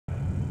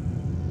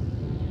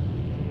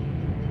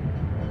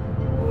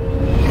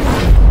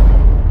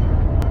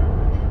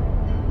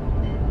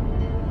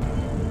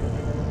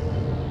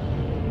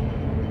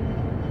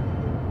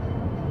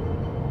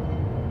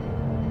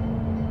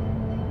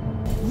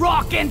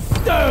and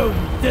stone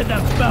to the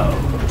bone.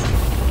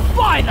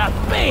 By the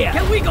beer!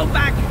 Can we go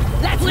back?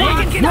 Let's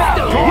rock and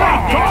stone!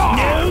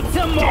 There's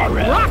no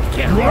tomorrow! Rock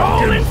and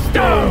roll and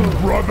stone!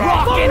 Brother!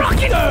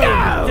 Rock and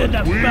stone to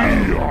the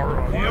bone!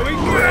 Here we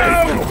go!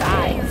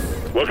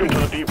 Welcome to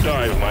the deep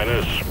dive,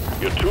 miners.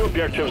 Your 2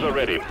 objectives are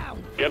ready.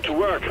 Get to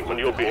work, and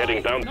you'll be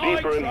heading down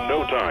deeper in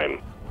no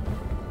time.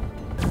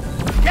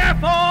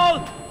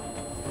 Careful!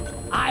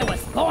 I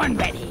was born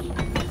ready.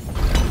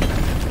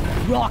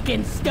 Rock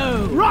and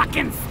stone! Rock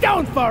and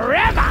stone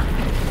forever!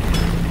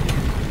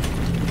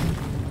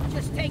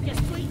 Just take your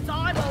sweet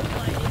time, old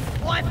lady.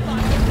 I've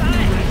got your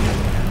back.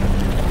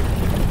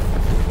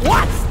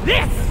 What's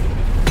this?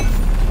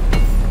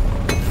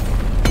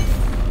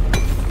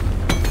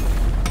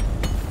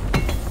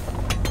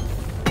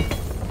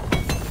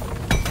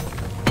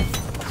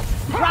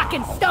 Rock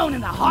and stone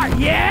in the heart!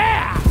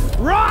 Yeah!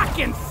 Rock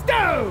and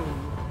stone!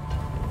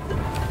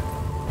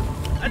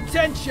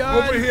 Attention!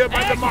 Over here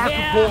by the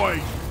market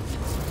point!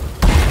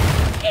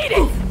 Eat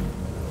it!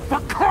 For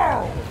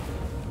Carl!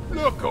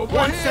 Look over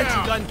One here!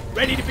 sentry gun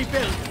ready to be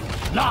built.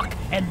 Lock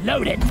and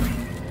load it!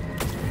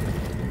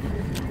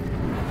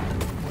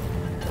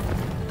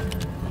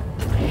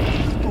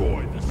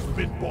 Destroy the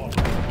spitball!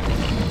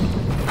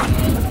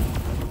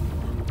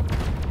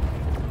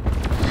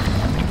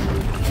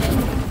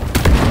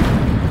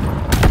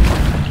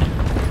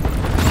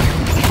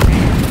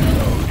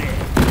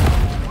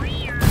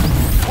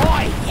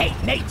 I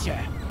hate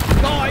nature!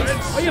 Guys,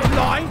 are you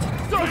blind?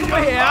 Look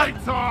over here!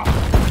 Born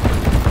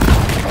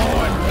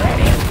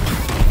ready!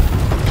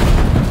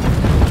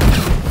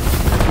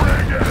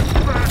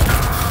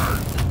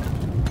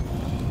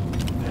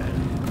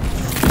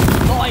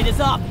 Light is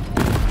up!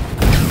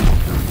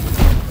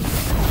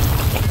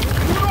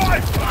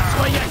 That's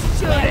where you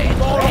should,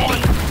 moron!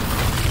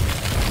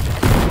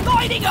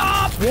 Lighting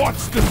up!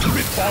 What's the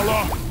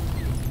spitballer?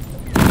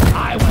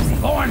 I was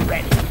born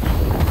ready!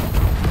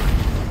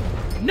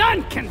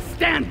 None can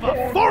stand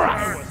before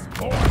us!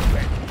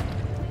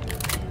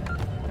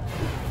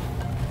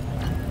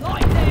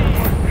 Light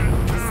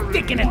there!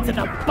 Sticking it to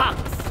the box!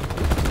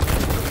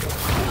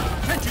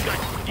 Sentry gun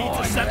needs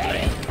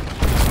assembly!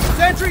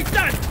 Sentry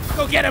done!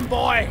 Go get him,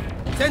 boy!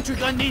 Sentry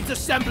gun needs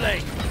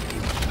assembly!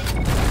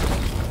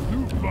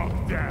 You buck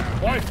down!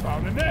 I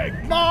found an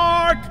egg!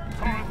 Mark!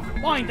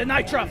 Find the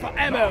nitra for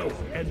ammo!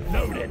 And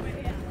load it!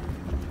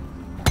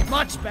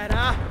 Much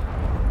better!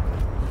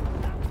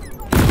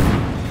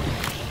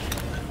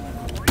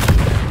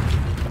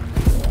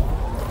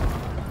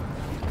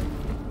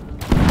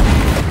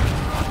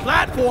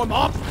 Platform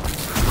up!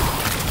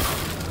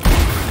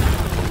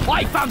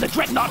 I found the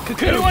dreadnought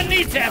cocoon! Anyone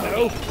needs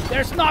ammo?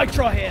 There's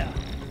nitro here!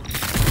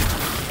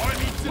 I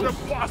need to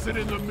deposit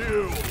in the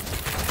mill!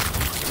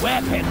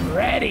 Weapon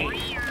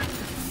ready!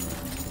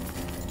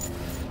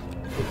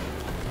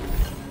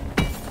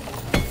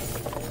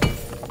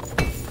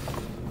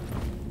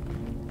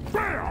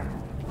 Bam!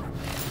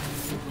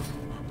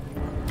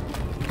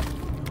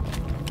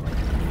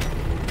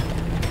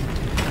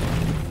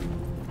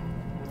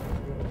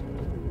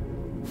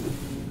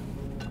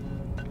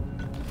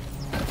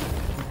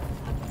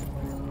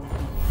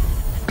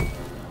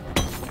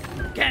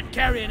 Can't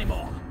carry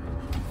anymore!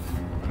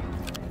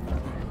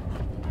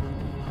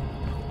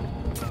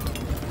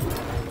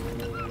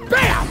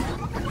 Bam!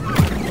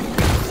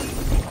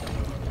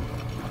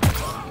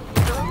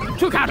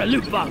 Took out a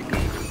loot bug!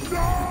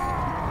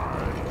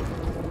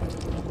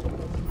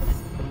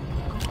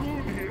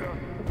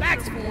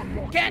 Backs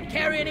full! Can't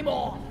carry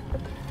anymore!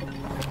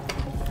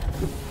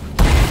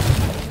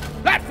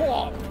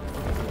 Platform!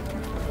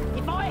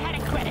 If I had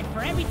a credit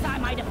for every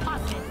time I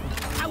deposited,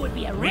 I would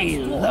be a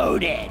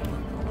reloaded!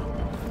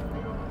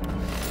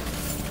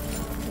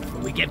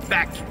 When we get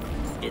back,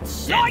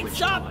 it's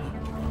Lights up!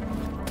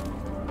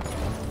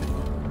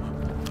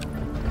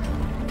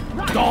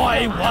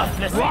 Die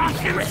worthless!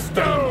 Rock and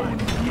stone!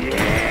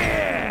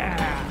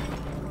 Yeah!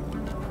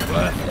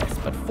 Worthless,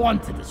 but fun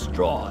to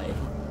destroy.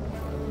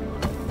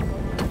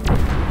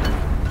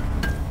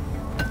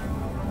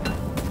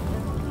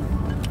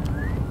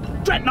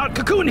 Dreadnought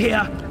cocoon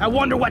here! I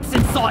wonder what's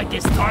inside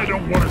this I time.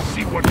 don't want to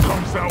see what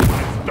comes out when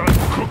it's done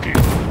cooking!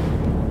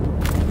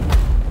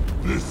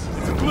 This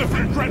is the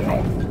Clifford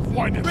Dreadnought!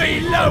 Find it!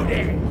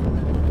 Reloading!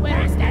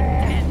 Where is that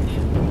damn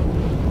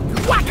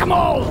view?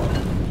 Whack-a-mole!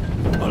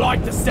 I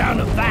like the sound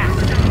of that.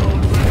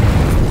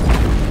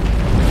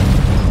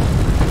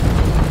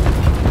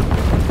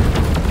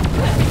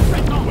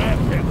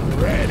 Weapon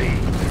ready!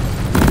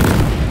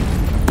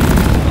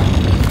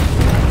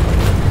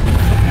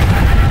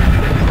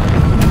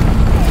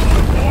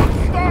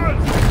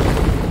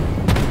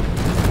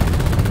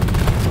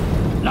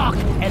 Lock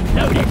and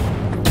load it!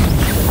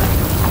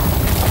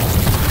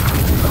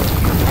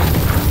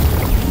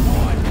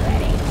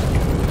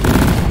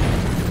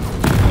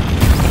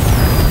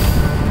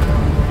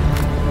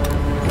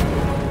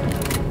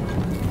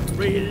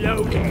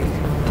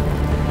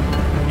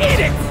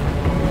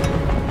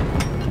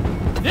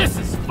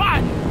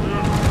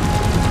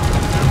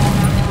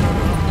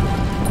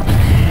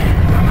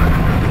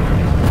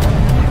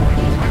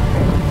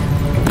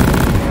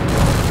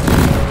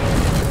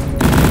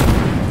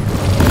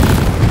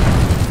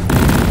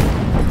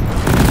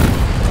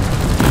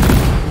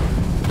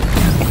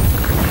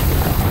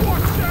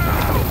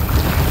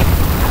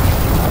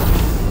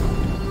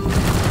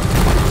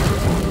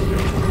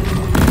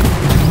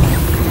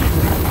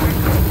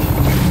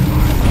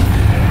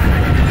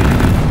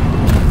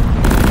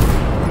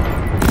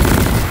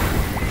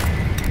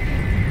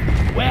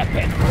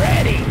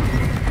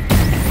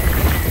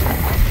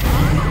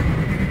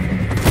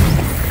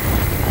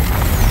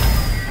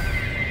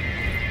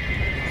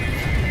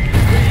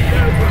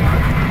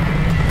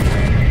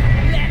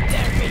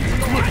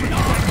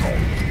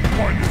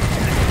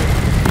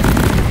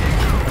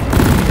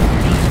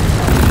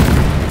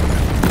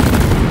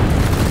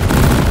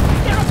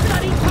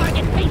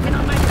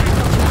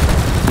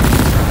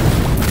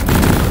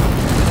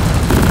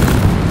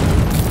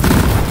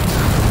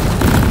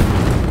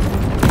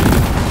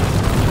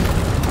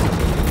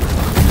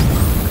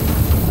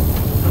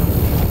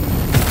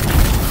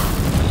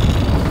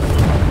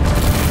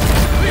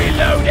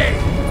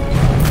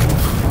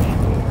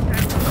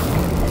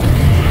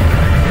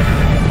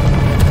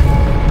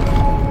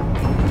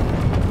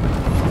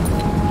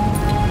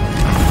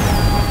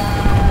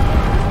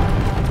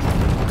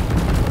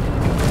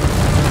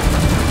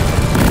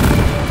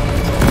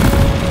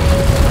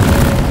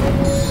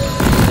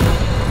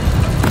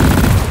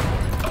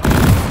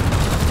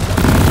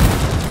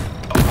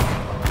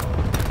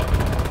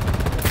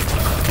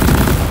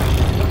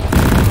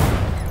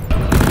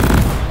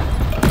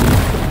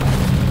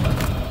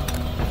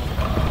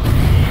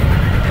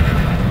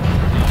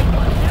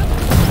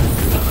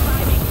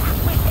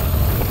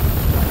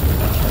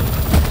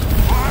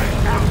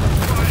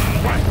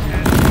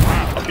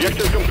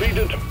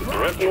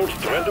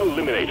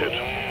 detected.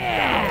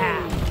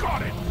 Yeah!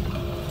 Got it!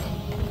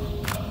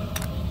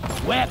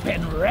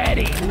 Weapon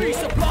ready!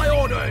 Resupply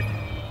ordered!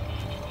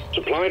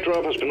 Supply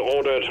drop has been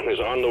ordered and is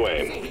on the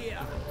way.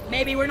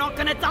 Maybe we're not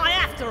gonna die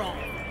after all.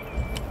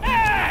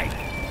 Egg!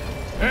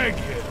 Egg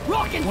here.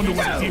 Rockin' Wonder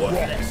what stone! deep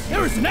rocks.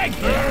 There's an egg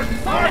here!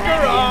 Fire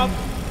Marker up!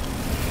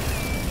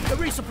 The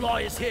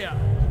resupply is here.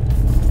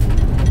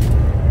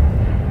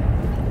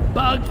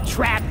 Bug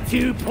Trap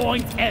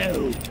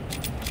 2.0.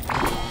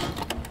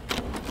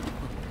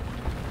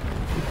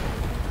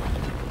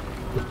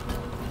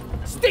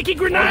 Sticky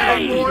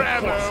grenade! More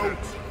ammo!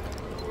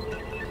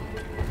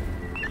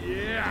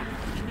 Yeah,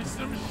 give me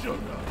some sugar.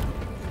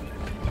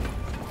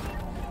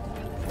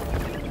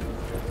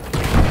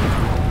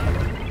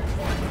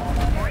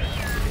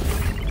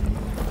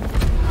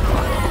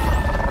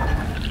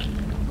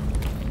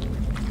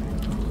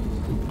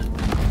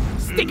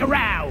 Stick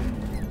around!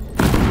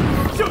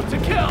 Shoot to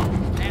kill!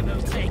 Ammo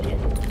taken.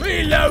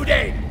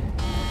 Reloading!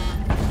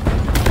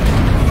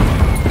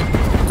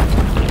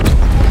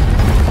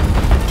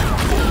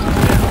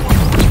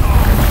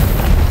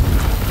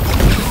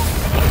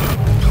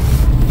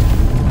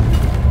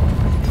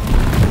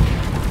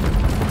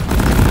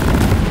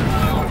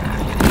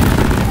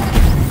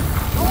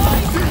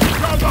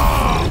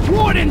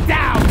 Warden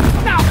down!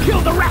 Now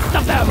kill the rest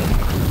of them!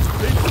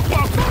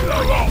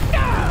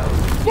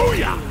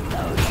 Booyah!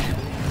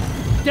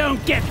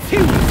 Don't get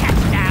too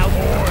attached now!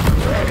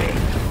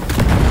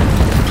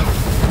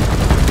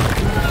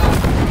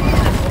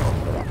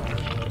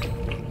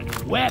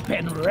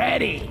 Weapon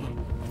ready!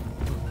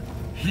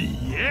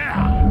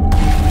 Yeah!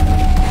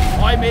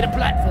 I made a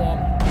platform.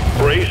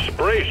 Brace,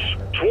 brace!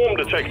 Swarm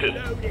detected.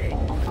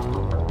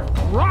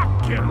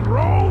 Rock and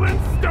roll and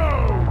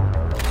stone!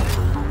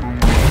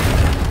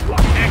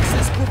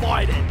 Access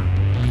provided.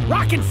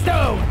 Rock and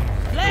stone!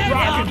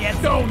 Rock and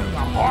stone in the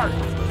heart!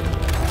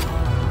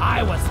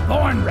 I was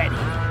born ready!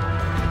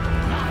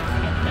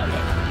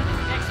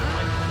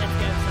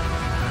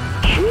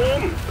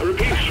 Swarm! I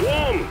repeat,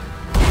 swarm!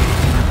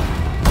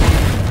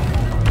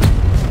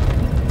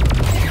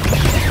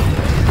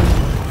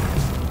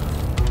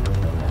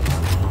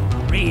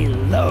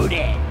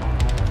 Reloaded!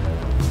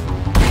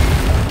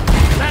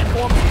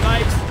 Platform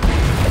knives.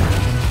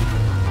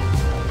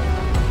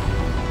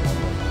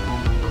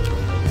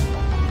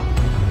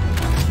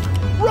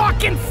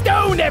 Rock and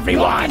stone,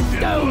 everyone!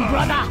 Stone,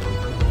 brother!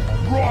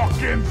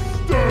 Rock and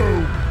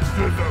stone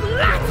to the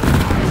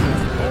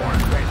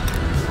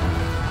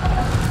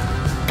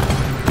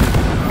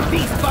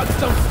These bugs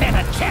don't stand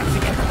a chance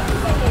against us!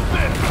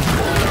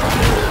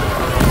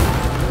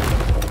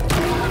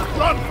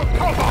 Run for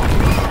cover!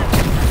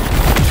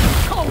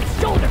 Cold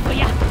shoulder for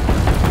ya!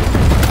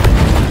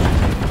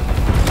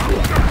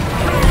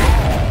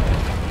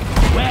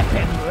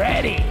 Weapon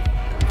ready!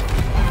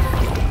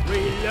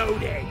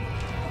 Reloading.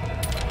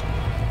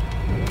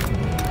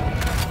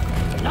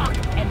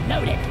 Locked and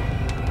loaded!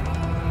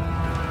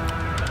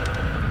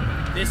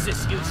 This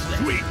is useless.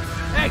 Sweet!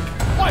 Egg!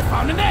 I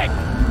found an egg!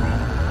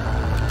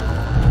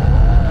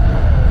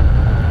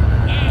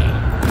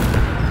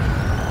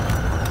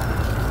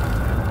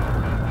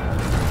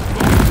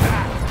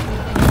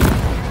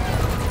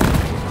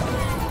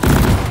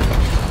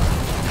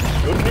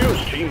 Good news,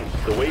 team.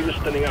 The wave is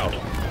thinning out.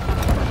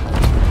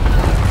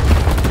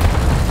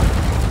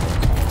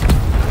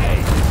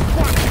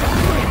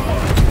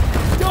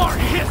 Dark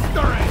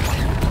history!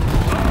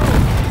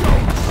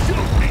 Don't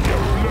shoot me, you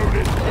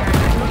loaded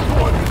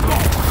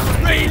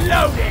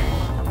Reloading!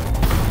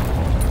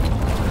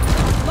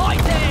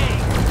 Lighting!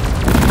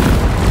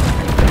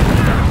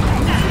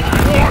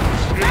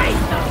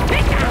 Face the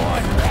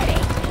pickaxe! Ready!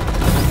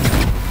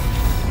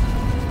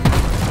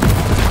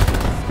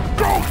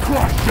 Go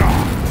crusher!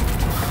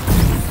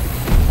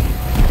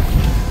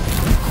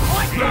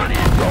 I got it!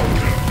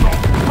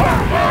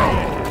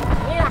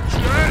 Watch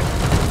it!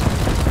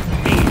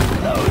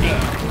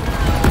 Reloaded!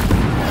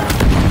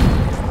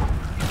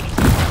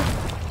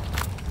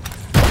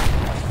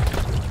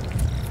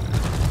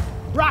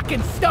 Rock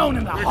and stone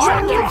in the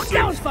heart! Rock and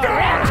Stone's stone.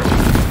 forever!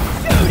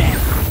 Shoot him!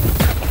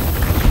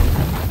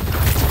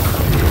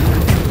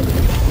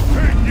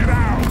 Take it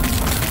out!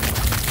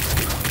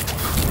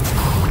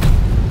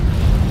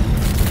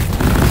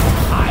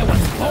 I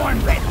was born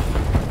ready!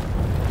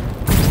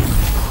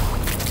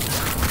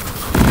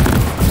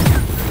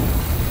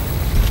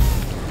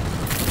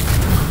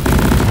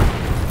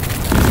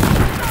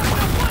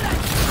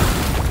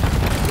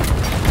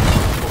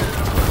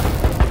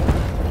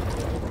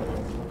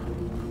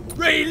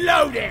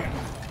 Reloading!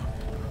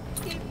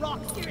 Deep Rock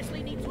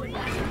seriously needs to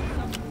invest in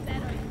something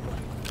better.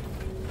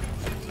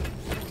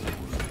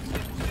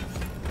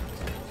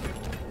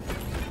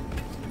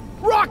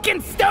 Rock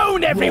and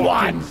stone,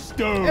 everyone!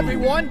 Stone!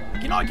 Everyone,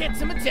 can I get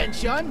some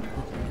attention?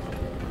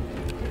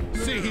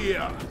 See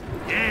here!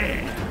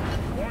 Yeah!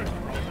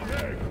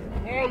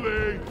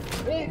 Ollie!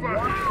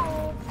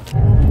 Over!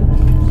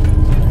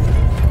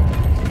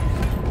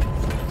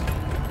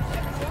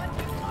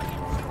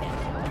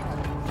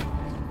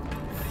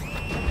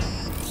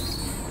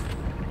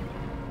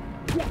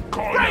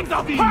 Bring the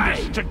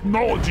Fiendish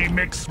technology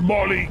makes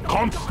Molly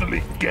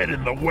constantly get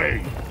in the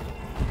way.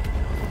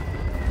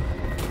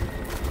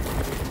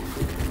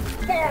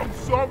 Bomb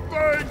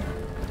something!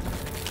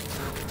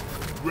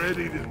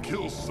 Ready to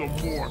kill some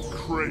more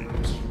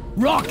crates.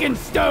 Rock and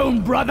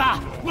stone, brother!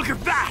 Look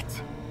at that!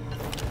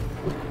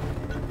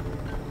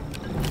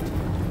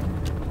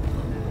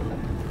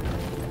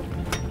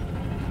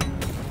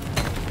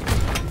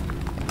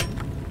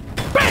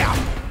 Bam!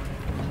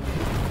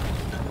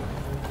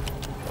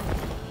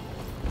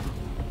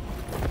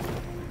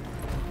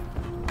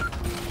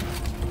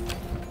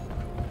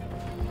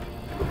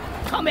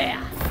 Come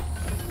here!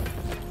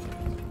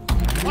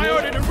 I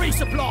ordered a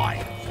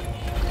resupply!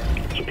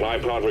 Supply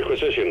pod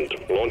requisitioned.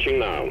 Launching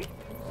now.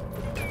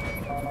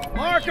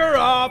 Marker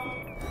up!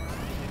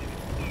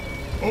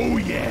 Oh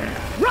yeah!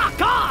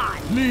 Rock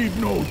on! Leave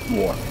no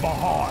dwarf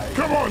behind.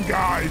 Come on,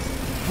 guys!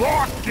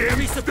 Rock and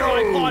Resupply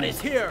stone! pod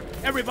is here!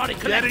 Everybody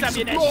collect Getting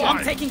ammunition! supplies.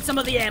 I'm taking some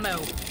of the ammo.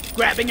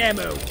 Grabbing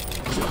ammo!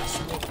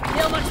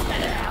 Feel much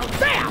better now.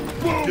 Bam!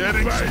 Boom,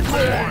 Getting baby!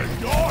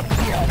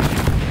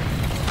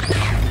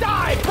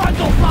 Die,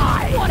 frontal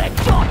fly! What a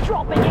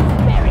jaw-dropping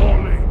experience!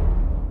 Molly,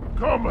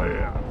 come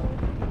here!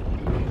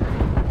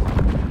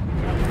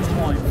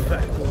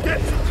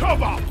 Get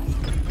cover!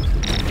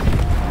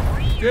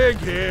 Dig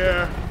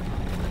here!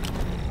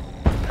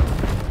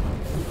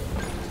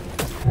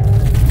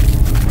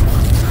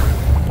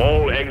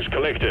 All eggs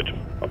collected.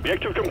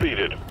 Objective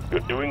completed.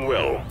 You're doing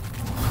well.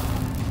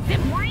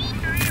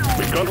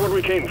 We got what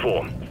we came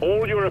for.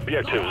 All your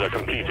objectives are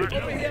completed.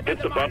 Hit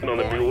the button on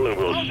the mule and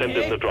we'll send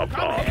in the drop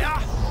pod.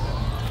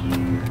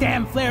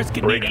 Damn flares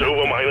can Breaks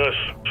over, miners.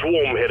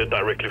 Swarm headed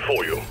directly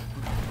for you.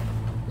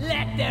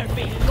 Let there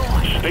be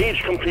launch.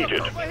 Stage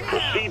completed.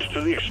 Proceed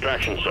to the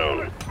extraction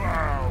zone.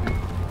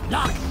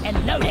 Lock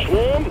and loaded.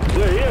 Swarm,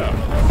 they're here.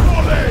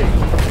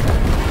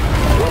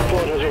 Drop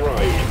pod has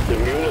arrived. The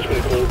mule has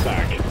been called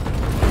back.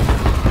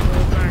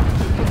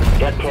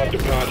 Drop pod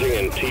departing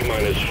in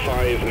T-minus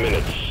 5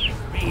 minutes.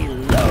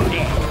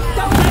 Reloaded.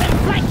 Don't let him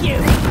flank you.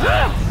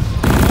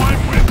 I'm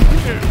with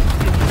you!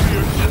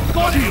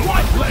 Got it!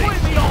 Right place!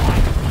 Put me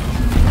on!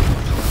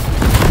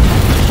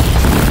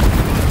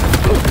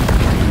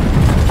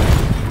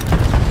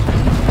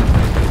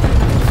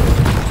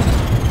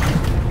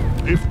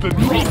 If the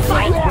drop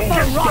Fight pod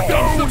for rock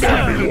and stone.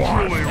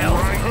 everyone,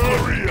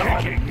 hurry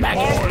up!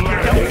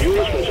 The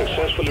mule has been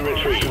successfully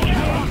retrieved.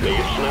 Make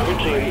it snappy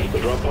team. The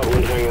drop pod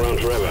won't hang around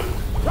forever.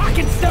 Rock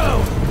and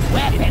stone.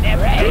 Weapon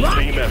array. Good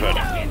team effort.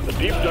 The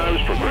deep dive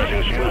is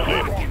progressing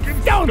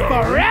smoothly. Stone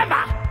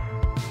forever.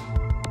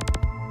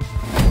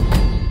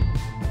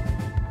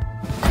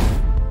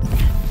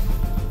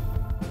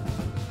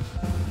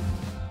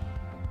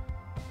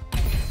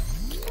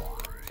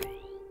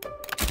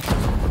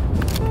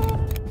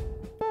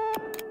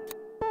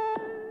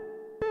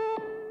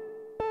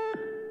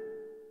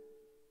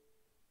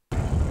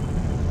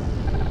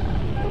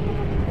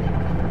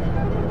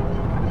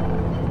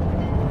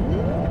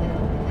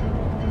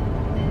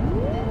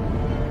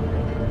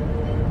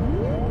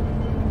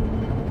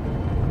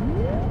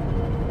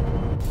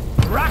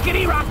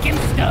 Rockety rock and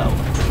stone.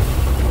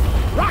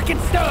 Rock and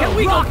stone. Can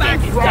we go back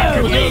and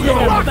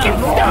Rock and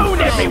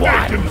stone,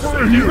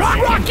 everyone.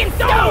 Rock and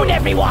stone,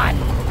 everyone.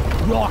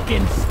 Rock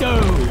and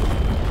stone.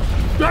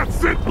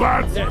 That's it,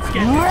 lads! Let's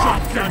get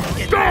Rock the job done and and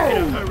get back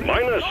in a stone! hurry.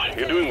 Miners,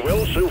 you're doing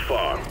well so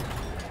far.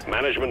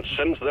 Management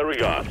sends their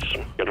regards.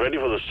 Get ready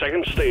for the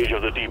second stage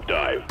of the deep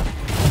dive.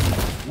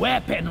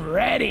 Weapon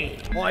ready.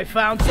 I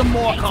found some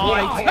more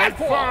hides. I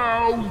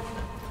found!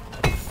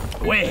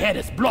 Way ahead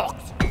is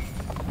blocked.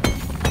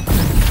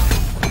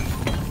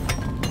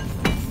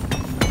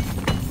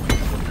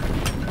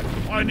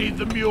 I need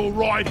the mule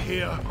right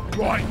here,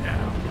 right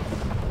now.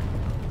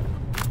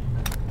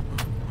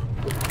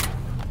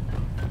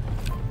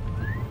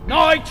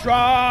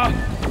 Nitra!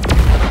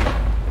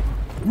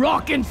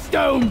 Rock and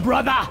stone,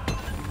 brother.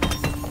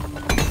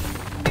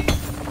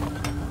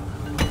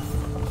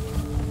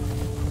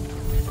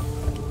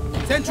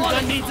 Sentry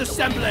gun needs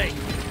assembling.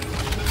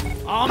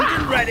 Armed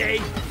and ready.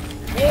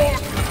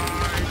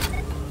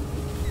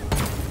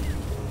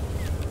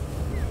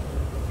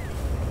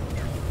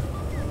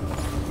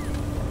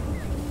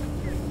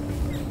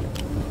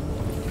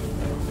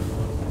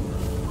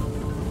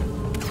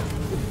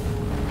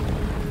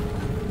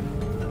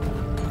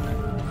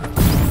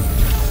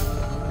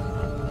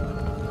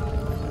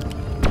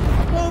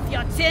 Move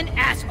your tin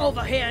ass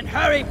over here and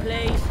hurry,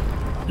 please.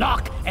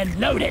 Lock and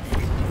loaded.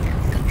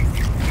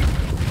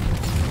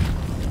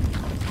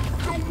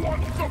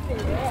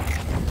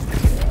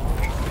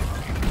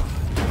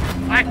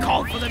 I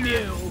called for the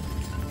mule.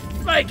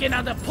 Making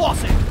a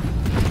deposit.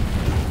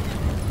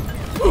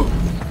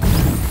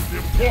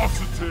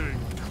 Depositing!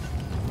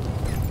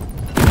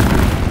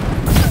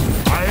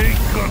 I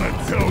ain't gonna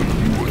tell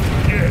you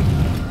again!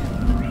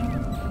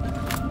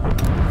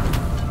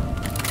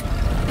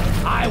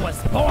 I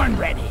was born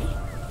ready.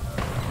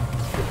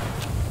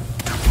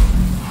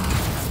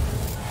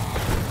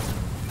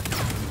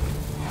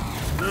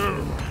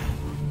 No,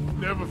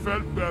 never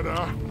felt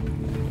better.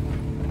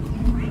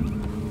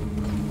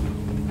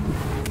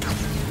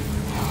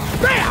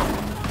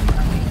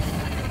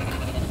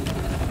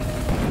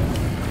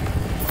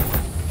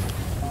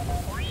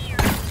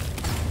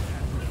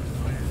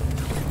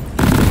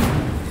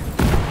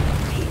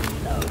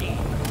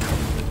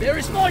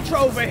 is nitro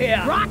over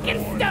here! Rock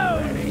and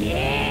stone,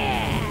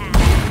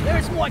 yeah!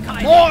 There's more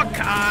kite! More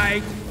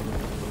kite!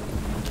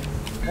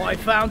 I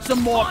found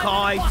some more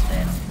kite!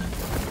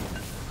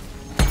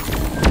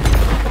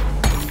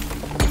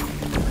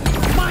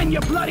 Mind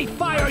your bloody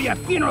fire, your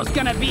funeral's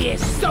gonna be a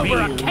sober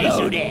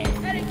occasion!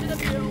 Heading to the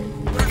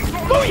field!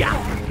 Booyah!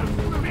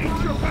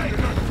 Meet your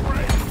maker,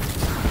 friend!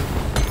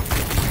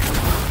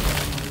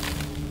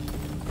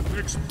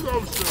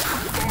 Explosive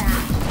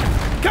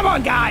fire! Come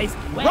on, guys!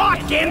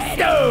 Rock and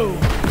stone!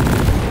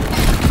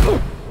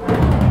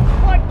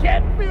 I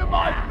can't feel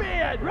my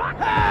beard! Rock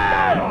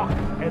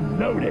And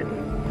loaded!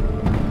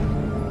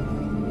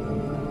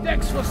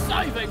 Thanks for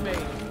saving me!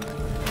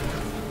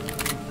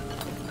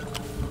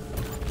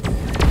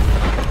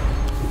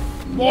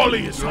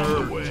 Molly is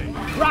on the way!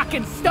 Rock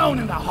and stone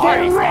in the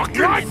heart! Rock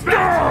and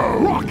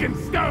stone! Rock and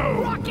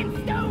stone! Rock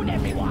and stone,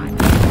 everyone!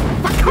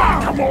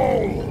 Come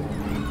on!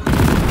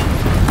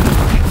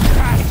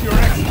 Pass your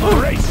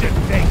exploration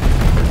thing!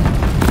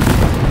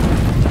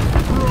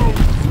 Throw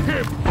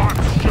him hot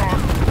shot!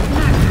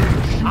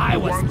 I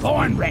was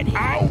born ready!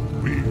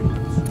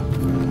 Outfields!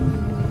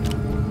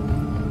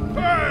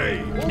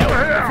 Hey! Over The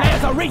here!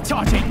 flares are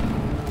recharging!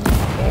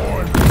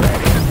 Born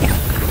ready!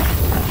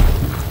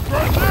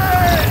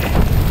 Grenade!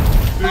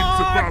 Things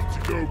about to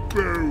go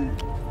boom!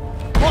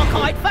 More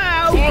kite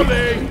found!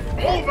 Molly!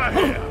 Over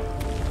here!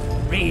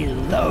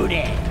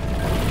 Reloading!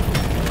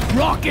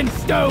 Rock and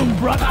stone,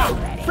 brother!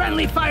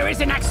 Friendly fire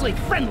isn't actually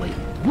friendly!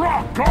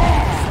 Rock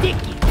on!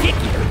 Sticky,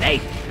 stickier, they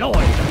floor!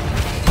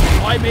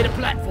 I made a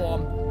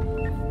platform.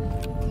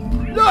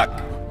 Look!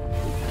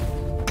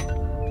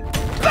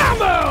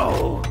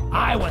 Bambo!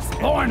 I was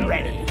born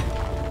ready!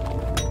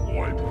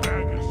 Boy,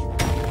 bag is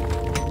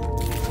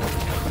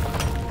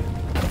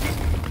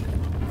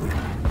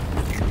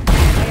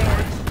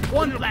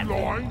One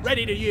platform,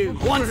 ready to use.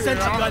 One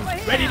sentry gun,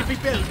 ready to be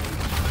built.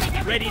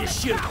 Ready to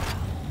shoot.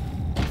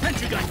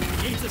 Sentry gun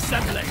needs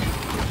assembling.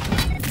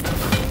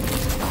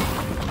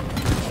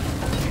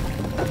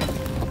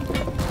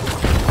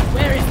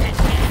 Where is that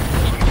man?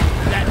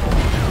 That will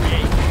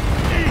create.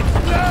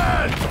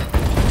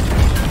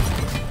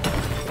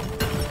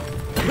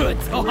 Good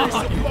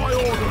time! my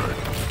order!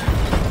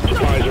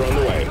 Supplies are on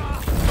the way.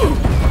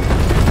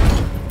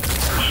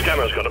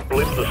 Scanner's got a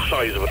blimp the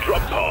size of a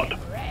drop pod.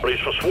 Brace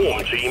for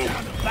swarm, team.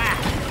 Back!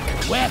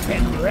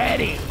 Weapon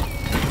ready!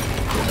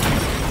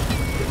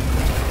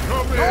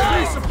 Come here!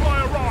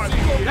 Resupply arrived!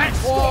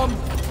 Platform!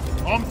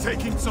 I'm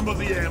taking some of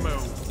the ammo.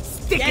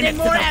 Sticking Get it in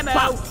to more the ammo.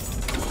 boat.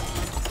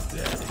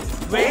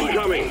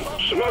 Incoming.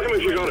 Smoke him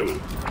if you got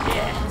him.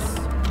 Yes!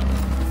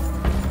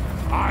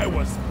 I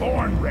was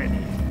born ready.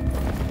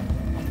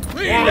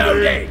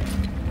 Reloading!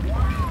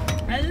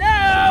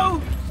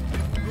 Hello?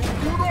 Look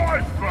what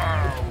I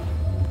found!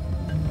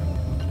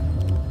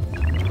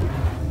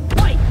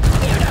 Wait!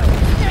 Weirdo!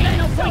 There ain't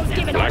no point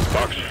giving Black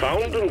box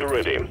found and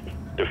ready.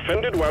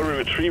 Defend it while we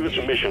retrieve its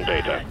mission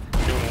data.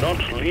 Do not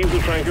leave the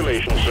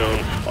triangulation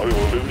zone or we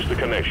will lose the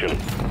connection.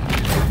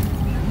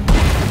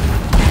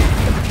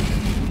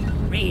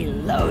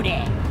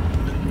 Reloading!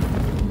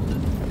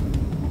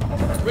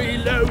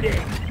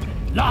 Reloading!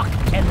 Lock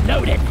and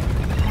loaded!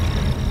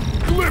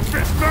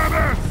 Glyphis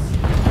menace!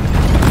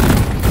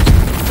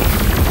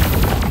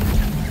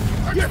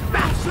 You're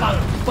faster,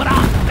 but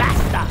I'm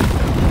faster!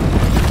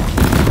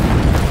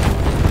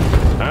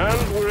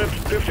 And we're at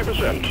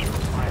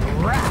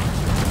 50%. Rat!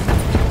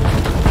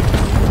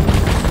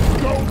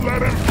 Don't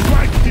let him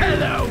flank you!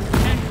 Hello!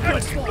 And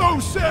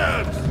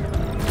Explosives!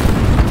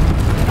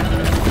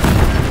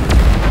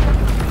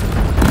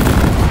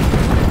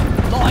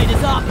 light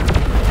is up!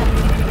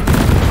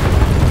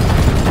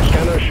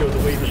 Scanner showed the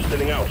wave is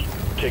thinning out.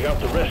 Take out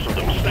the rest of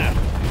them, snap.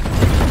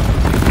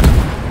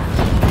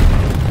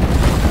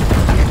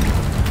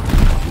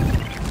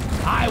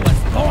 I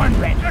was born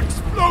ready!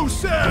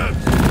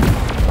 Explosives!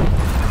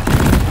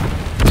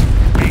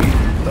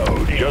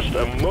 Just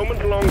a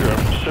moment longer,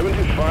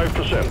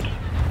 75%.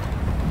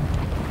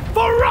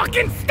 For rock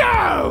and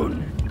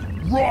stone!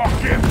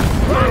 Rockin'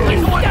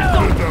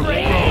 Stone! through!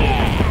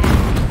 Yeah!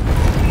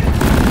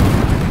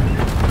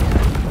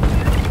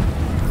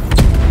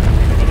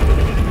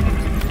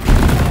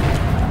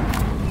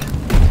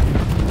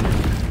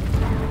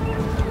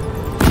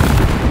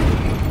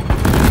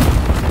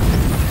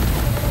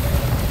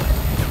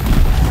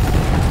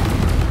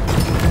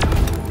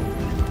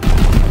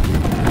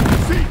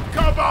 Seek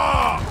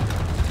cover!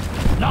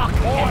 Lock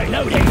and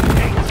loading!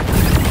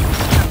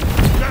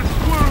 Let's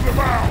clear them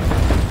out!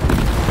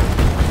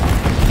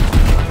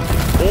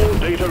 All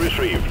data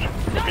retrieved.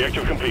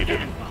 Objective completed.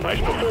 Nice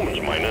performance,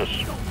 Minus.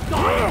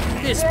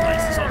 This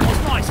place is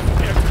almost nice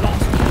compared to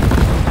last one.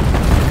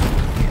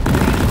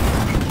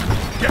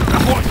 Get the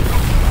hoist!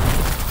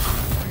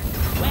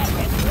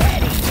 Weapon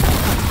ready!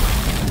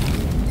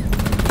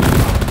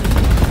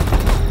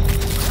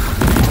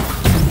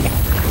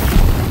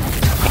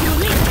 You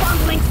leaf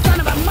bungling son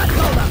of a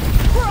mudholder!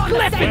 We're on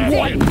the same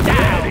one team!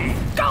 down!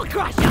 Skull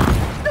Crusher!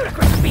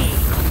 Ludicrous speed!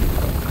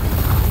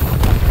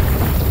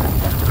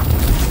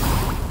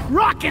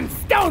 Rock and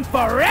stone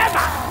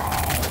forever!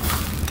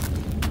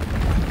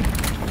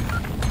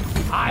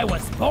 I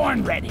was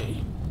born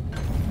ready.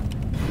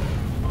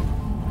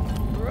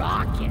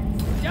 Rocket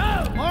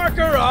stone.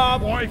 Marker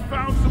up! I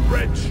found some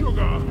red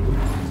sugar.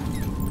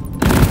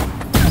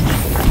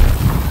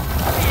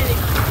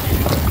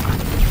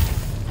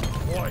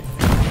 Boy,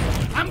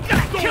 I'm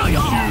gonna kill you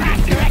all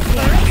after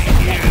exploration.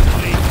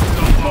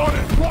 on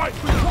it right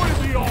before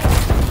the off.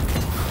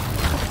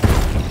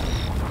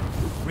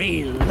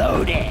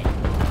 Reloaded.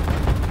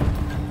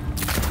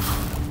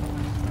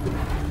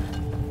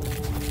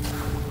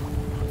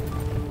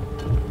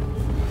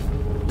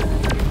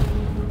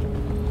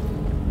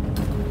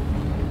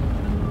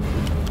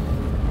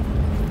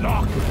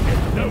 Lock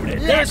and loaded.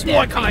 There's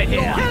more coming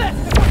here! Kill it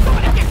before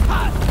someone gets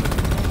hurt.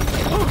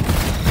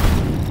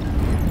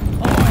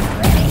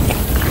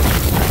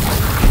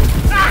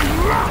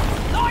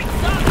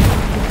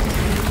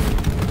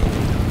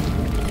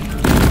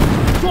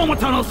 Trauma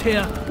tunnels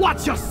here!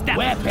 Watch your step!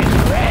 Weapon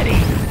ready.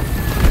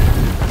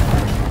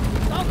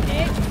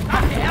 Okay,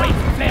 Wait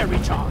for flare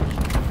recharge!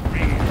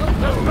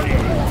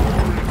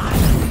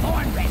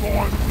 born ready.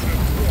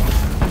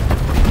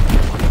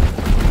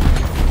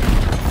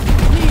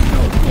 Leave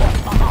no thought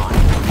behind.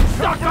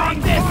 Suck on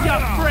this, you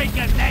freak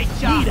of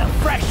nature! Need a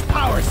fresh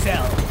power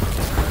cell.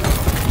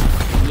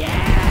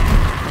 Yeah.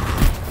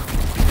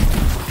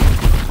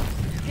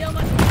 Still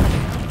much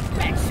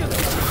red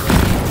sugar.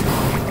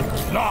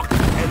 Lock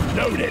and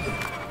loaded.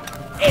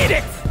 Eat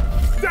it.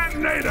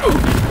 Detonator!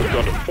 We've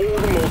got all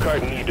the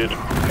Morkite needed.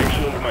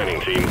 Excellent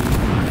mining team.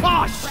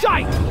 Oh,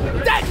 shite!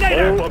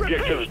 Detonator! All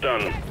objectives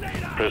done.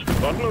 Press the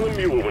button on the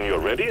mule when you're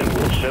ready and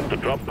we'll send the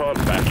drop pod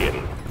back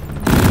in.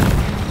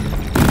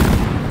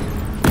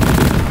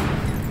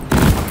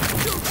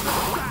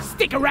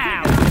 Stick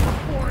around.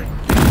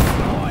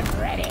 Born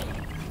ready.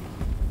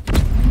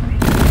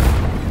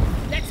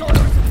 Let's order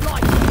some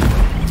light.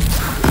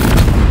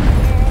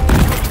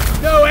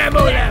 No ammo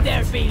Let left!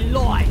 there be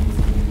light.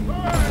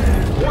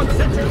 One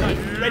sentry gun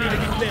ready to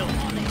be filled.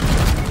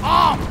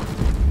 Armed!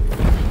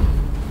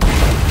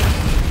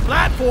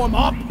 Platform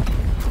up!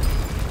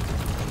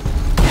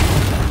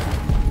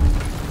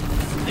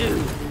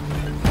 Dude.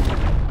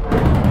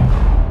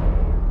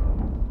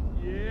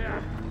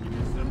 Yeah.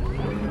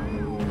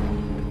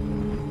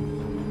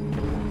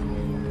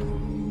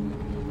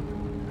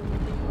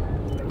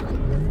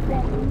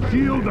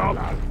 Shield up.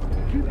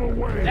 Keep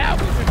away. Now we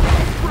can go.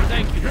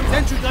 Thank you.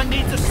 Sentry gun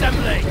needs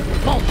assembly.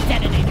 Bolt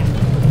detonated.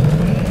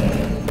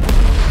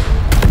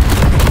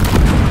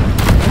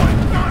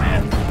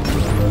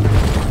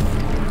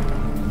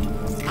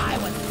 I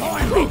was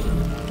born ready.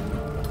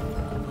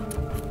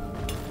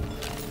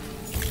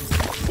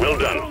 Well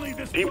done.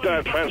 Deep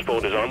dive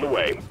transport is on the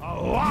way. A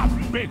lot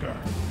bigger.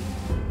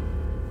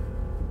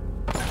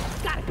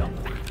 Gotta go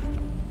fast.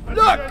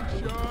 Look!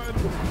 Attention.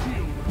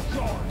 Shield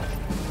charged.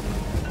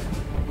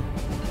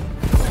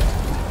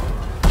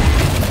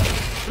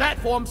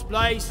 Platforms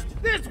placed.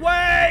 This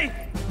way!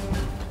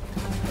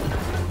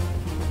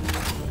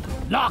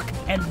 Lock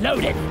and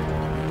loaded.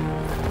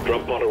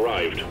 Drop pod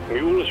arrived.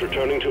 Mule is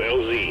returning to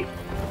LZ.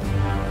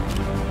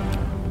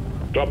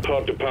 Drop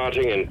pod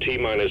departing in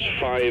T-minus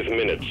 5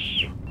 minutes.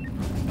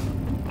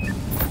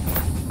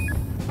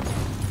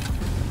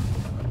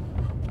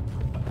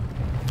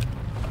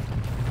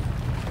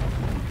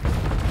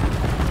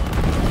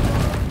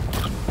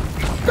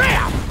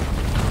 Bam!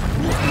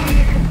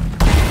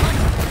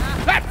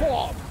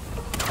 Platform!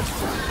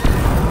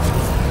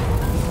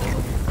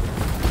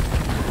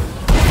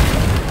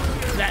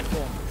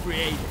 Platform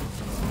created.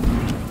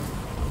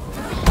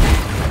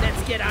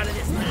 Let's get out of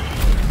this thing.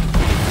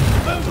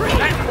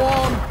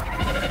 Platform!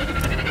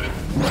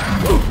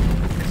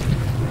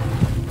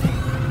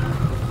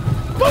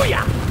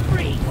 Booyah!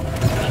 Free.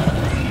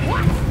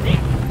 What's this?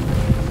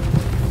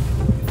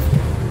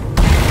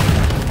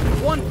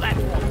 One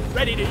platform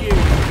ready to use.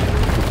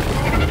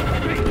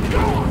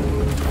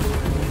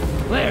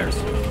 Flares.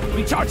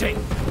 Recharging.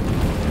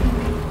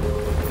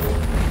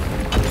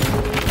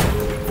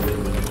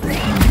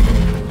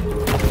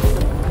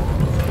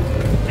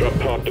 Drop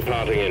pod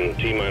departing in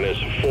T-minus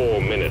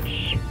 4 minutes.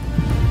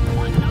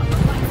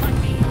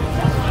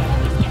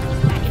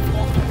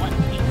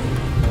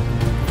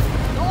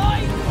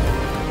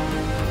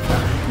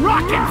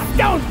 Rock and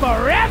stone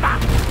forever!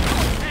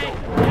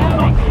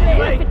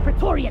 Rapid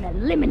Praetorian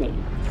eliminated.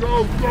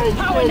 Go, go,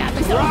 Power go. nap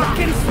is rock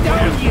and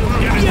stone, you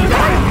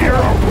Right here, a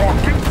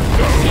rocket.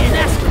 Yeah,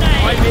 that's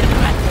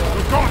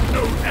nice. Got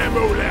no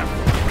ammo left.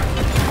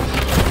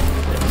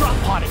 The drop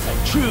pod is a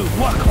true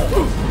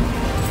workhorse.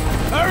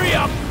 Hurry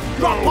up!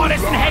 Drop pod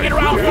isn't hanging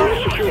around for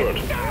Area secured.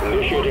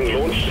 Initiating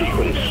launch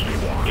sequence.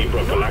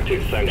 Deep-Rock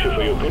Galactic thanks you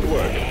for your good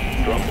work.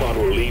 Drop pod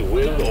will leave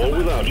with or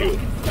without you.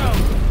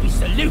 We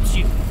salute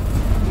you.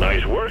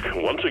 Nice work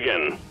once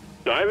again.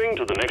 Diving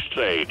to the next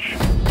stage.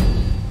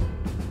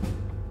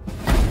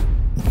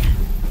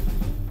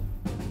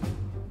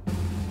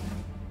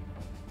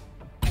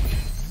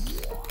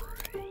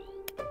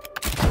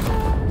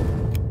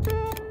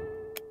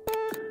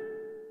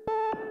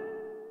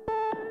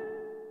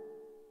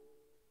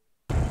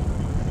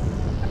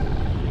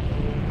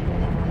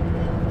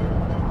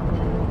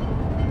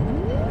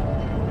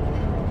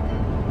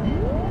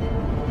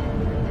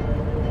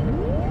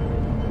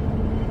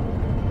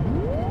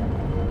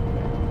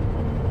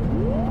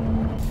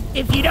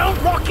 If you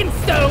don't rock and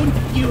stone,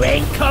 you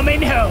ain't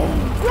coming home.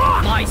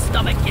 Rock! My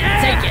stomach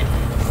can't take it.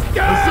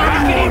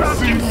 Has anyone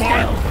seen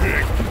my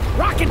pick?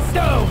 Rock and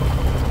stone!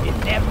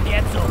 It never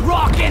gets a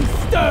rock and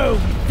stone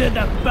to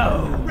the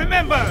bone.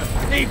 Remember,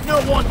 leave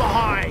no one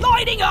behind.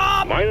 Lighting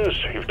up! Miners,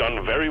 you've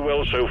done very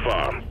well so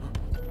far.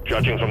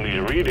 Judging from these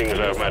readings,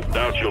 I have my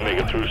doubts you'll make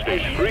it through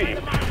stage 3.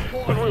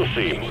 But we'll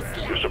see.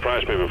 You've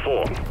surprised me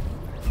before.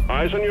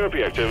 Eyes on your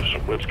objectives.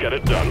 Let's get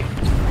it done.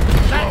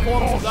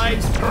 Platforms,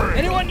 guys.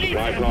 Anyone need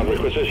Supply pod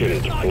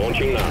requisitioned.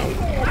 Launching now.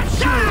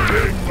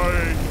 Big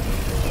man.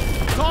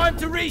 time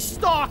to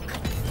restock?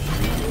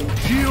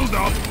 Shield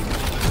up.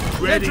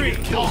 Ready Entry.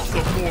 to kill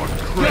some more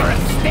You're a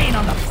crap. stain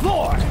on the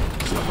floor.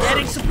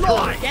 Getting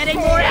supply. Getting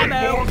more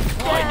ammo.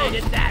 I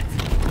needed that.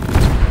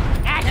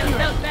 That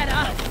feels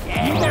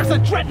better. There's a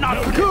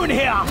dreadnought cocoon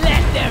here.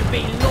 Let there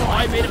be Lord.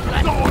 I made a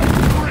plan. Going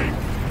free.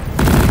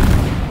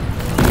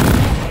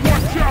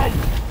 Watch out.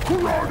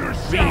 Corona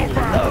self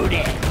out.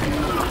 Reloaded.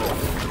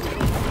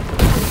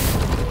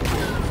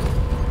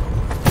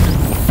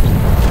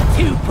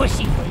 Too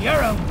pushy for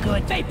your own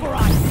good.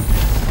 Vaporize.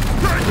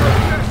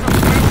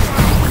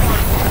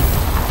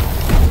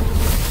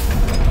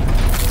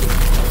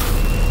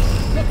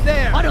 Look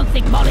there. I don't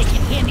think Molly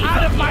can hear me.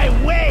 Out of my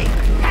way!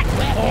 Pack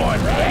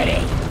weapons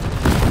ready.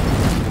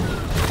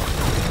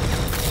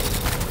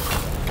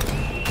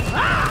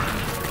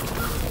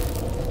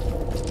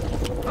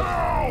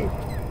 Ow!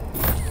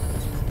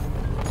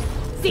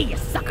 See you,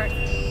 sucker.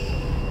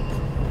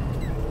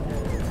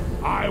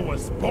 I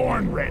was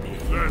born ready.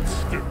 Let's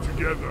stick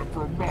together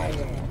from now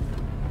on.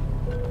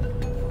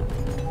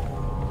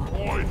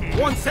 I need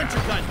One sentry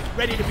gun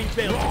ready to be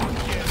built.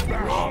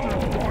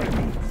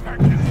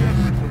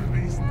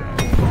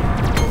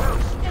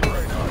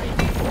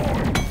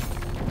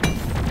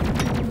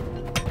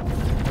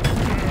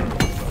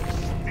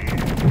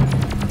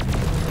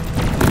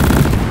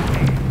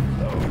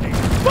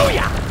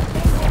 Booyah!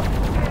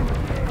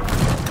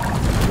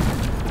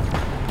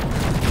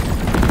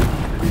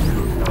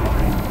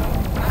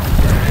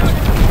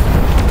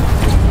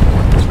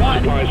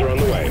 Supplies are on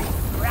the way.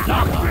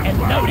 Locked and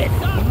loaded.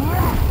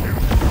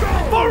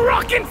 For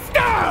rock and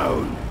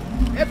stone!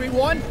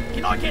 Everyone,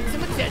 can I get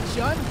some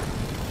attention?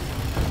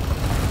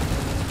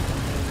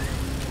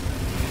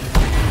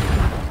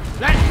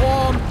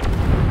 Platform.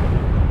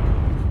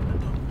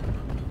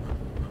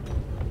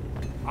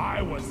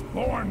 I was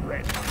born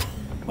ready.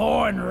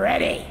 Born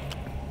ready.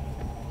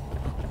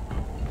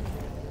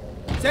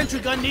 Sentry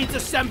gun needs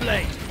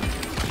assembling.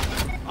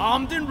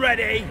 Armed and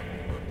ready.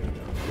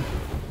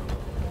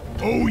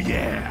 Oh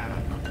yeah.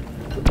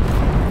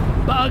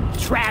 Bug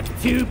Trap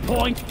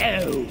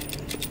 2.0.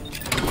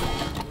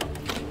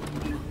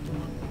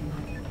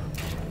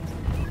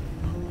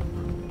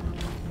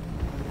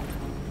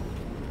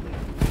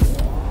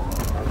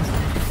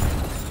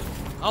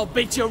 I'll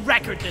beat your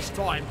record this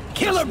time.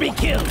 Kill or be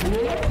killed.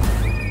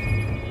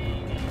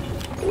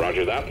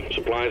 Roger that.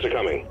 Supplies are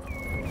coming.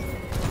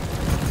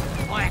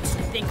 I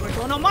actually think we're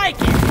gonna make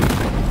it.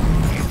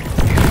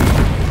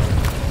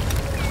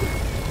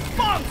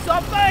 Bomb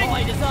something!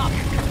 Light is up.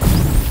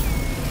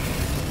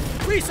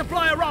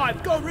 Resupply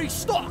arrived. Go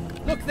restock.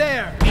 Look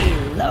there.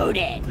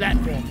 Reloaded.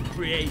 Platform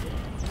created.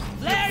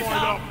 Flares Fight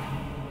up.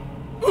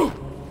 up.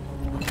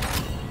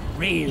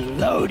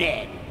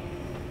 Reloaded.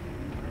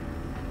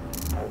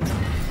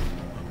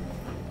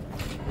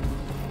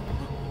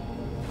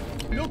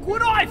 Look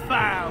what I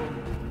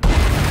found.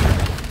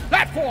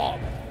 Platform.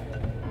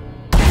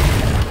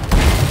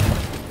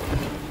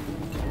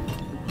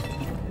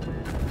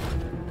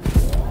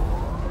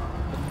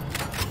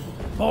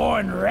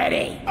 Born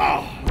ready.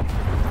 Oh.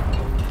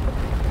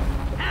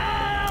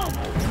 Help!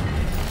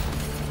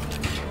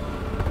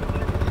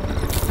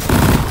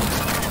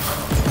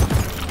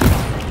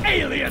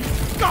 Alien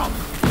scum.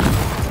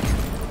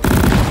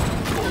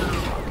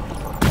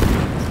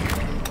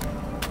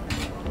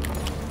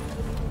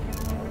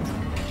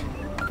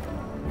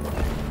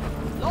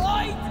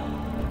 Light.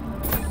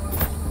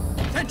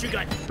 Sentry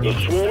gun. The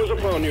swarm is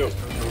upon you.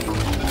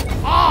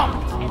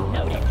 Armed. And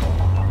loaded.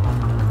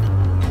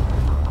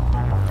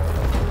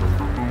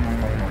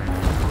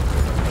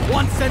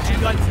 One sentry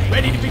gun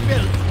ready to be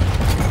built.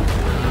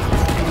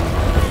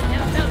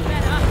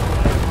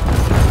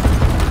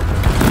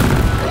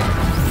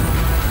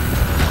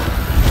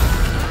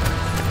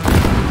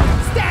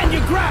 Stand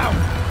your ground.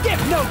 Give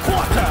no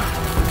quarter.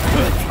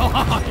 Good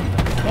God.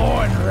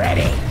 Born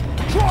ready.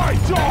 Try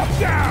top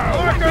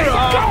down.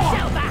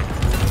 Shell back.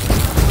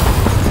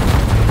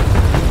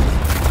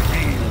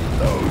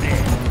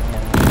 Reloaded.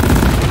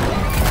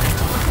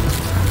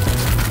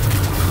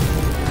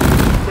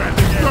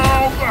 Ready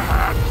down the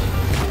hatch.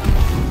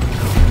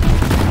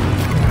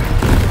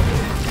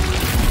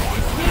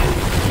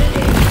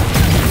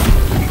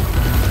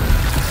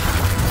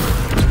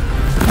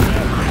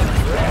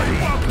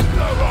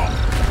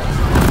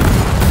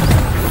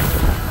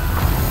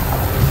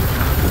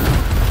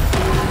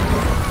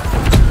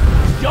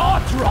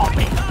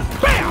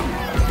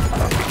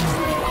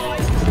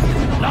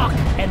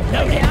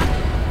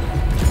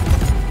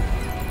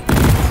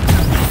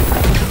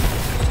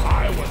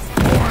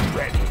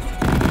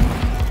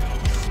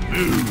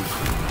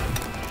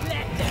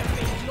 Let there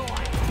be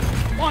light.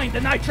 Find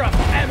the nitro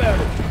ammo.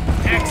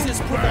 Access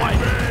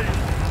provided.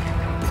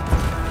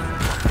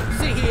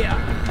 See here.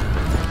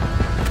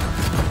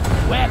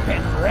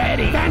 Weapon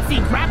ready. Fancy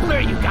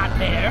grappler you got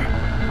there.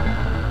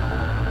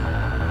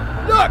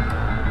 Look!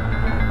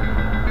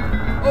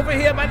 Over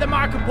here by the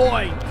marker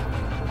point.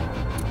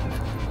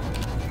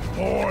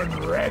 Born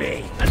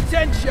ready.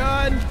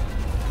 Attention!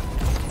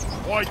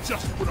 I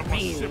just put up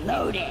a sip.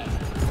 Reloaded.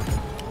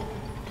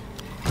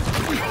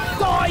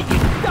 Die, you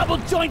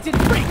double-jointed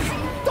freaks!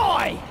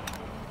 Die!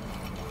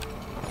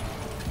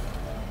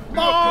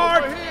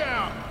 Mark! Over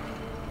here.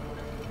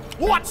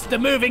 What's the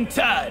moving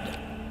turd?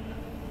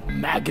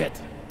 Maggot.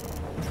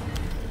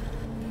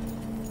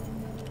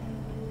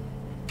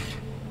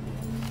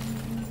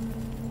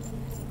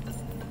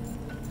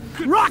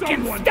 Rock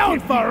and Someone stone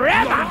give me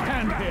forever! another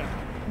hand here.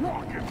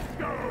 Rock and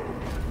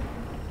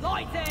stone.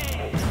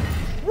 Lighting!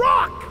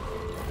 Rock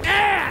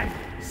and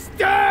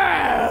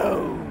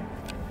stone!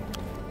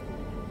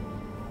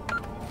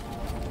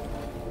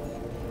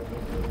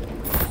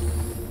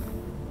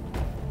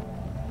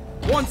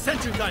 One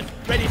sentry gun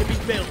ready to be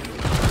built.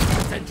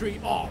 Sentry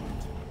armed.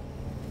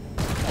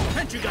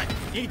 Sentry gun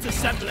needs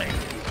assembling.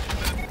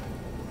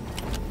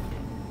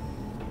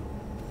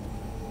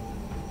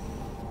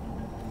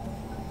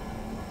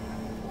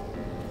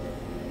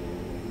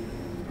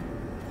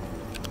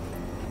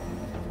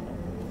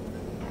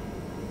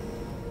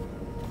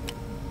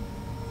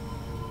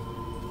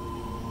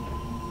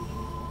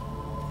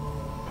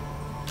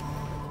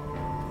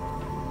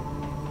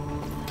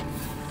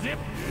 Zip.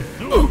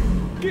 Ooh.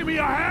 Give me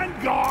a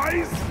hand,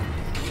 guys.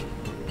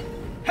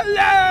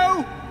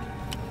 Hello!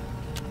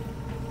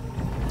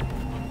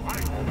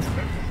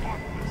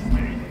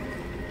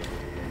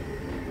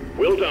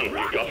 Well done,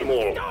 you got them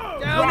all.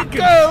 Down Rock it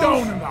and goes!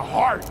 stone in the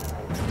heart.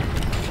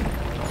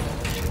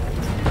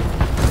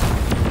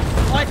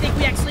 I think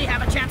we actually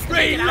have a chance to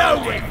make it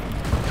out Reload it!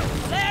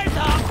 Flares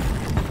up!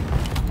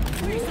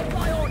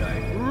 Resupply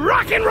order!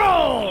 Rock and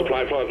roll!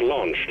 Supply pod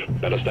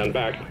launched. Better stand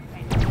back.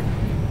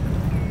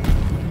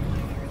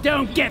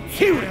 Don't get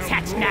too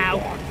attached now!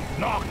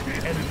 Locked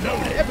and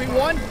loaded.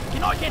 Everyone,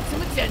 can I get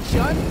some attention?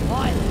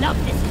 I love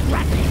this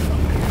grappling!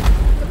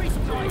 The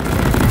resupply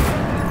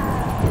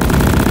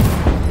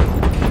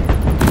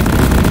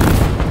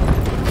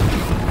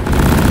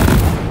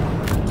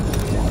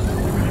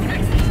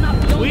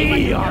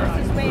We are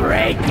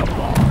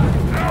unbreakable!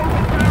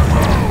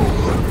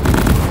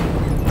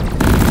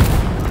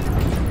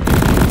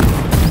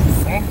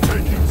 I'm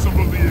taking some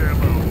of the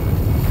ammo.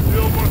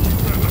 Feel much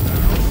better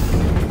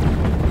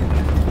now.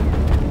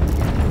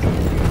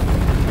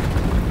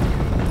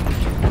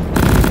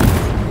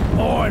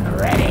 Born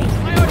ready!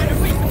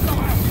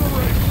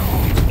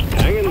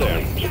 Hang in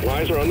there.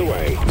 Supplies are on the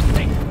way.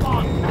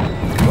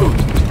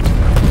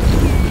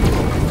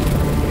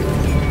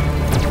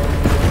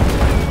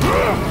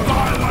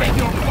 Violate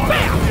your body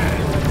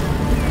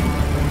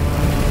again.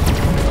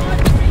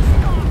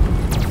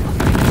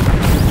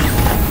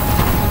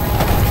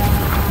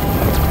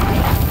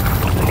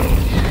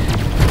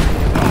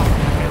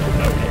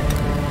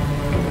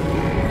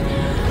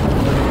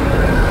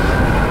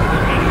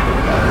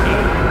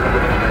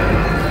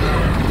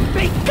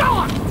 Be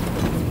gone!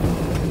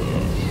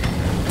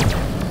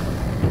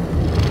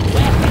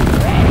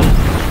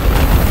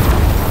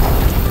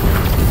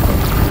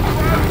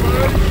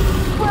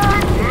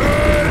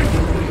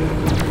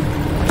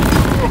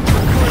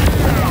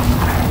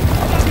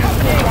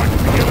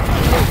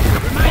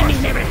 Remind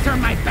me never to turn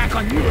my back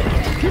on you!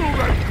 Kill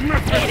that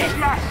Griffin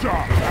slasher.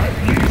 At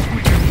least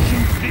we can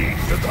shoot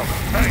these in the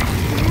face.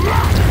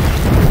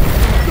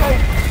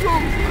 Don't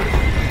shoot me.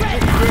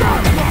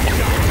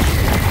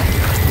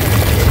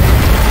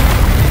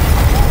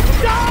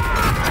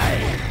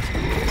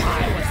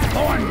 I was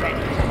born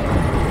ready!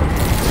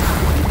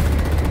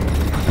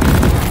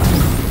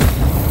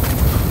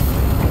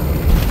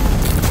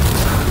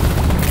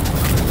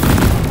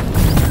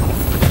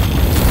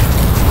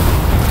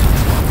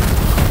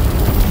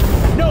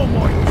 No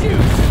more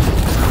juice!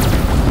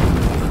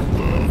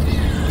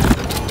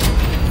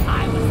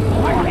 I was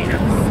born ready!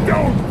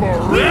 Stone We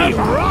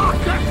forever. rock!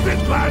 That's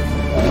it, lads.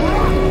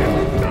 Rock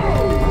and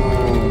stone.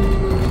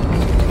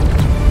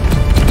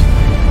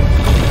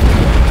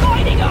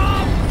 Lighting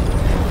up!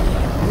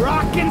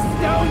 Rock and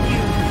stone, you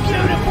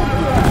beautiful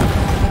girl!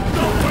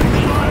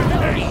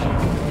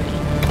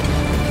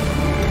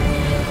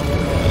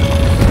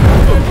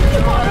 You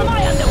borrow my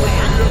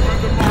underwear!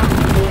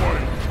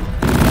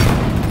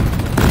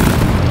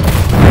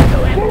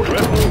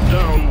 Threat moved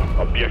down.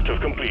 Objective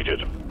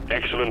completed.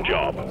 Excellent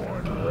job.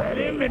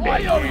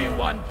 I owe you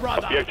one,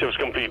 brother! Objectives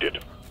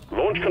completed.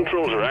 Launch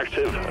controls are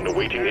active and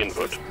awaiting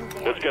input.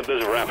 Let's get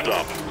this wrapped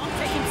up.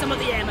 I'm taking some of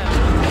the ammo.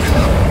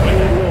 When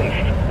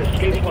launched,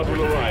 escape pod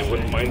will arrive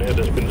when minehead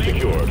has been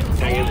secured.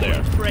 Hang in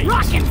there.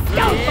 Rock and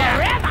stone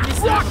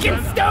forever! Rock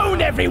and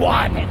stone,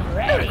 everyone!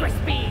 Ludicrous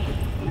speed!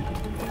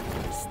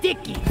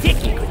 Sticky,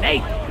 dicky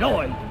grenade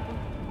deployed!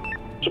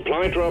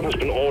 Supply drop has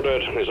been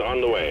ordered and is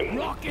on the way.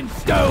 Rock and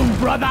stone,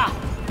 brother!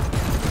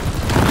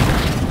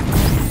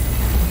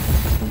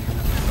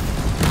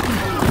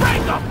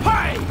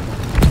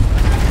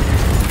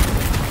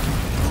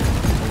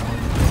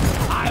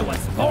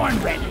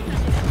 born ready.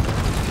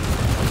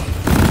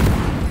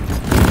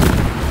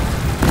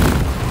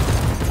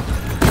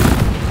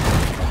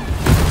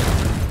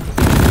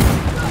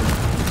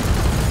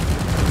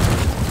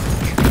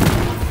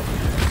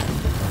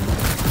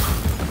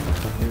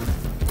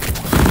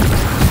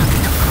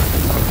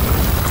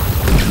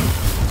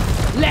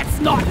 Let's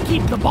not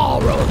keep the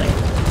ball rolling.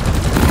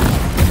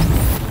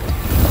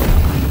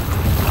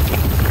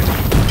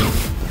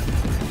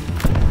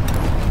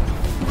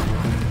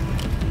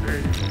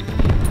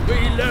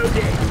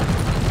 Reloading.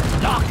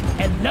 Lock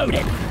and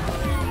loaded.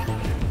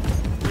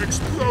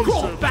 Explosive!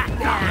 Crawl back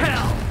to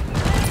hell.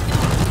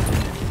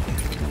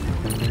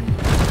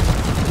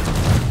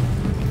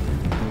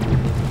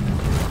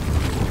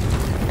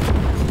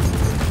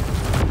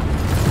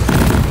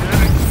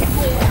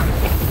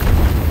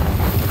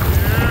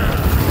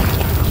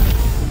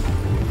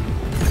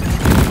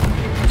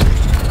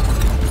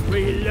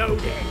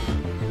 Reloading.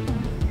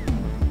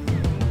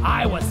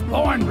 I was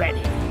born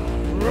ready.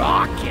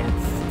 Rocket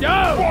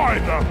stone. By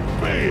the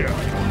beer!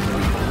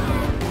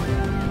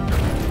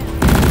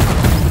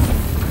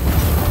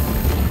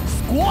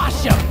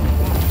 Squash him.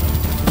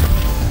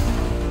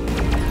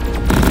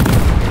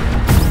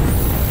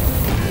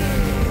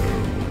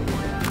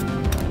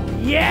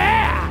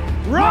 Yeah!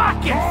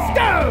 Rocket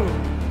stone.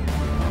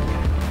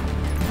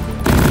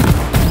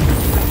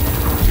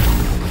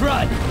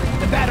 Crud.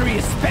 The battery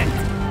is spent.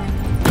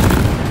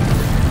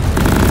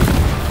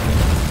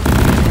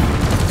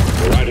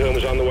 The ride home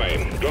is on the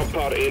way. Drop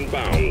pod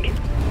inbound.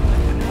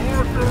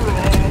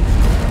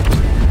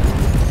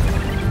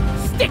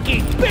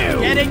 Sticky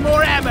boo! Getting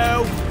more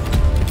ammo.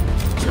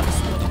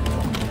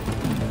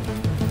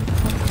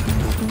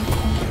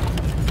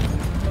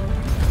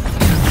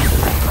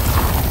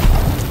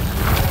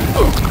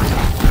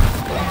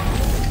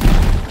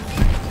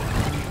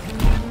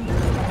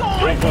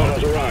 Drop pod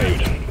has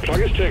arrived. Clock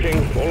is ticking.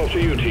 All up to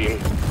you, team.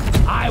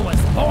 I was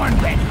born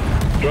ready.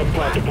 Drop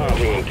pod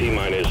departing in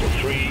T-minus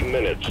 3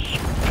 minutes.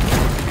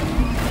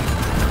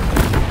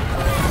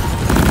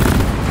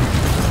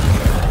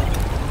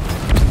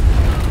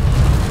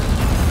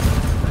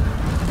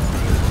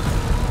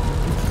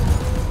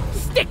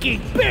 Sticky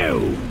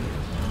boo!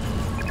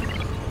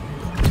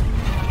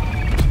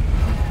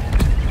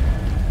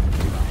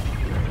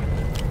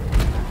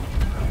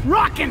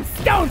 Rockin'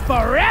 stone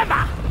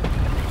forever!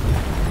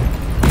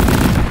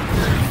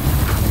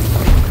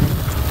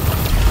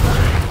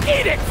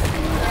 Eat it!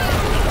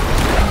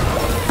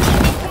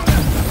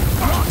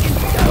 Rockin'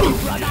 stone,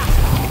 brother!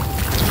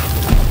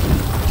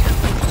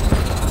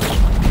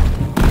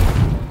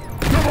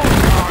 Come on,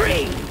 guys!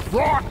 Freeze!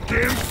 Rock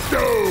and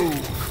stone!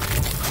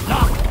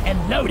 Locked and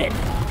loaded!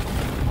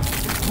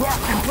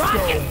 Rock and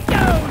Rockin' stone!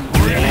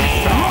 stone!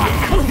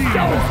 Rockin'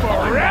 stone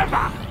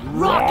forever!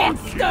 Rockin'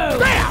 stone!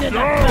 To the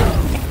boom!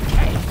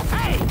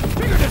 Hey,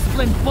 trigger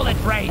discipline, bullet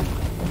brain!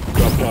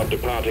 Drop pod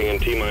departing in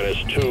T-minus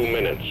 2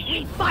 minutes.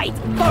 We fight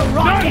for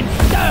Rockin'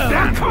 stone!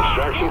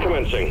 Extraction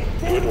commencing.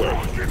 Good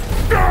work.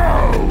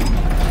 Stone!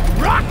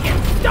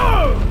 Rockin'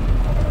 stone!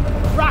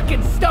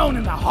 Rockin' stone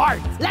in the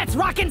heart! Let's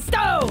rockin'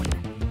 stone!